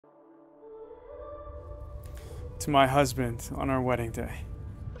to my husband on our wedding day.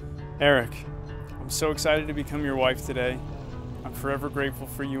 Erik, I'm so excited to become your wife today. I'm forever grateful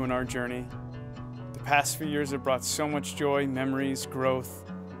for you and our journey. The past few years have brought so much joy, memories, growth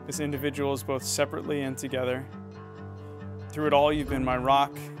as individuals, both separately and together. Through it all, you've been my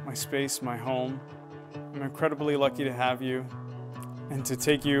rock, my space, my home. I'm incredibly lucky to have you and to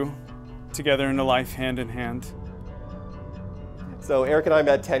take you together into life hand in hand. So Erik and I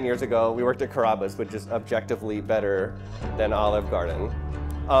met 10 years ago. We worked at Carrabba's, which is objectively better than Olive Garden.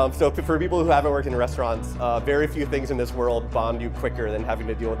 So for people who haven't worked in restaurants, very few things in this world bond you quicker than having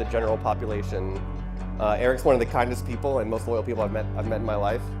to deal with the general population. Erik's one of the kindest people and most loyal people I've met in my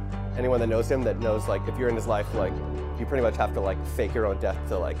life. Anyone that knows him, that knows, like, if you're in his life, like, you pretty much have to, like, fake your own death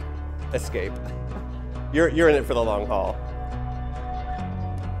to, like, escape. You're in it for the long haul.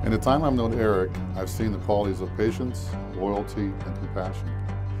 In the time I've known Erik, I've seen the qualities of patience, loyalty, and compassion.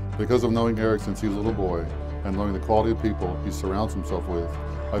 Because of knowing Erik since he was a little boy and knowing the quality of people he surrounds himself with,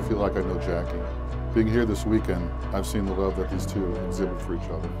 I feel like I know Jackie. Being here this weekend, I've seen the love that these two exhibit for each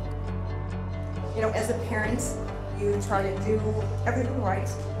other. You know, as a parent, you try to do everything right.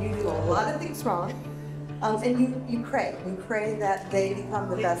 You do a lot of things wrong. And you pray. You pray that they become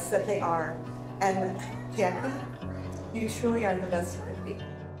the best that they are. And Jackie, you truly are the best you could be.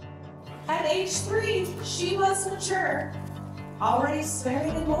 At age 3, she was mature, already swearing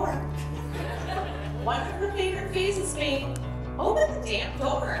and more. One of her favorite phases being, open the damn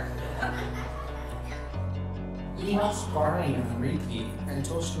door. We watched Barney on repeat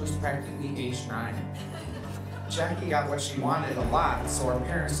until she was practically age 9. Jackie got what she wanted a lot, so her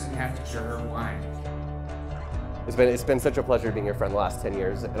parents didn't have to cure her wine. It's been such a pleasure being your friend the last 10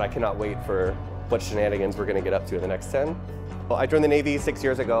 years, and I cannot wait for what shenanigans we're going to get up to in the next 10. Well, I joined the Navy 6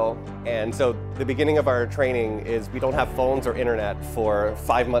 years ago, and so the beginning of our training is we don't have phones or internet for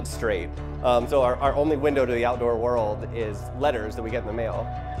 5 months straight. So our only window to the outdoor world is letters that we get in the mail.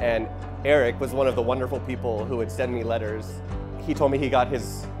 And Erik was one of the wonderful people who would send me letters. He told me he got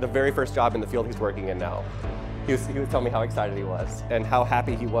the very first job in the field he's working in now. He would tell me how excited he was and how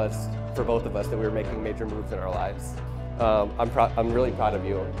happy he was for both of us that we were making major moves in our lives. I'm really proud of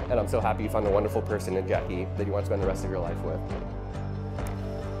you, and I'm so happy you found a wonderful person in Jackie that you want to spend the rest of your life with.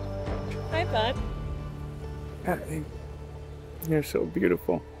 Hi, Bud. Hey, you're so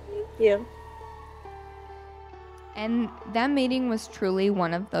beautiful. Thank you. And that meeting was truly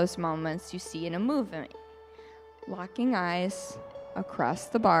one of those moments you see in a movie. Locking eyes across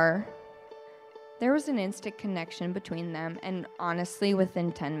the bar. There was an instant connection between them, and honestly,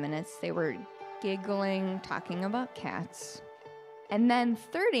 within 10 minutes, they were giggling, talking about cats. And then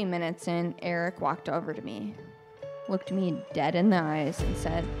 30 minutes in, Erik walked over to me, looked me dead in the eyes, and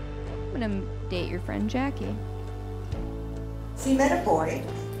said, I'm gonna date your friend Jackie. She met a boy,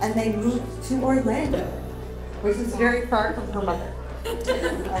 and they moved to Orlando, which is very far from her mother.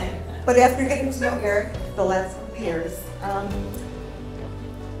 But after getting to know Erik the last couple of years,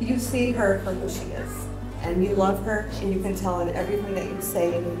 you see her for who she is, and you love her, and you can tell in everything that you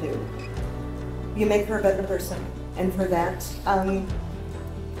say and you do. You make her a better person, and for that,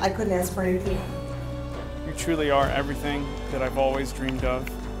 I couldn't ask for anything. You truly are everything that I've always dreamed of,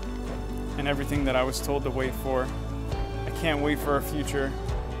 and everything that I was told to wait for. I can't wait for our future,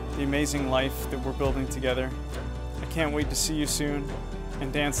 the amazing life that we're building together. I can't wait to see you soon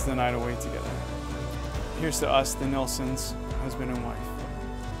and dance the night away together. Here's to us, the Nilssons, husband and wife.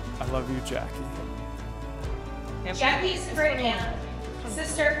 I love you, Jackie. Jackie is a great aunt,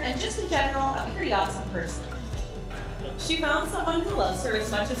 sister, and just in general, a pretty awesome person. She found someone who loves her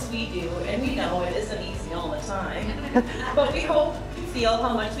as much as we do, and we know it isn't easy all the time. But we hope you feel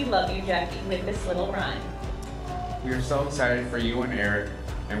how much we love you, Jackie, with this little rhyme. We are so excited for you and Erik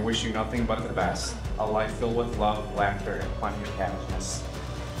and wish you nothing but the best. A life filled with love, laughter, and plenty of happiness.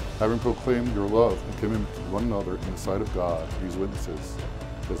 Having proclaimed your love and commitment to one another in the sight of God, these witnesses,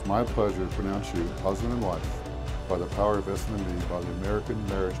 it is my pleasure to pronounce you husband and wife by the power of SNMD by the American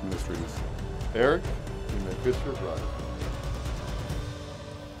Marriage Ministries. Erik, you may kiss your bride.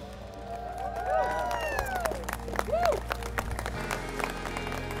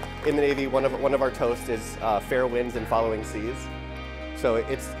 In the Navy, one of our toasts is fair winds and following seas. So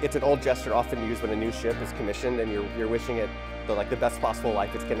it's an old gesture often used when a new ship is commissioned and you're wishing it the best possible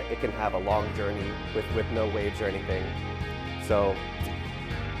life it can have, a long journey with no waves or anything. So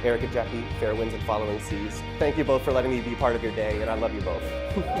Erik and Jackie, fair winds and following seas. Thank you both for letting me be part of your day, and I love you both.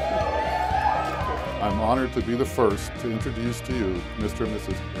 I'm honored to be the first to introduce to you Mr. and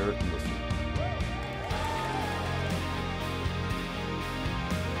Mrs. Erik Nilsson.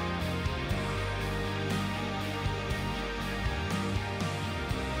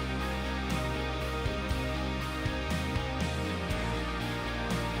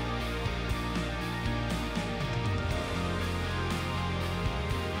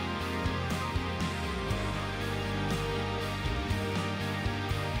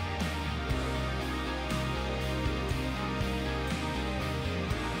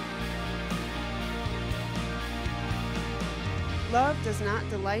 Love does not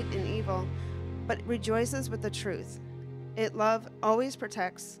delight in evil, but rejoices with the truth. Love always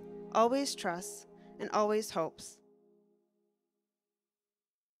protects, always trusts, and always hopes.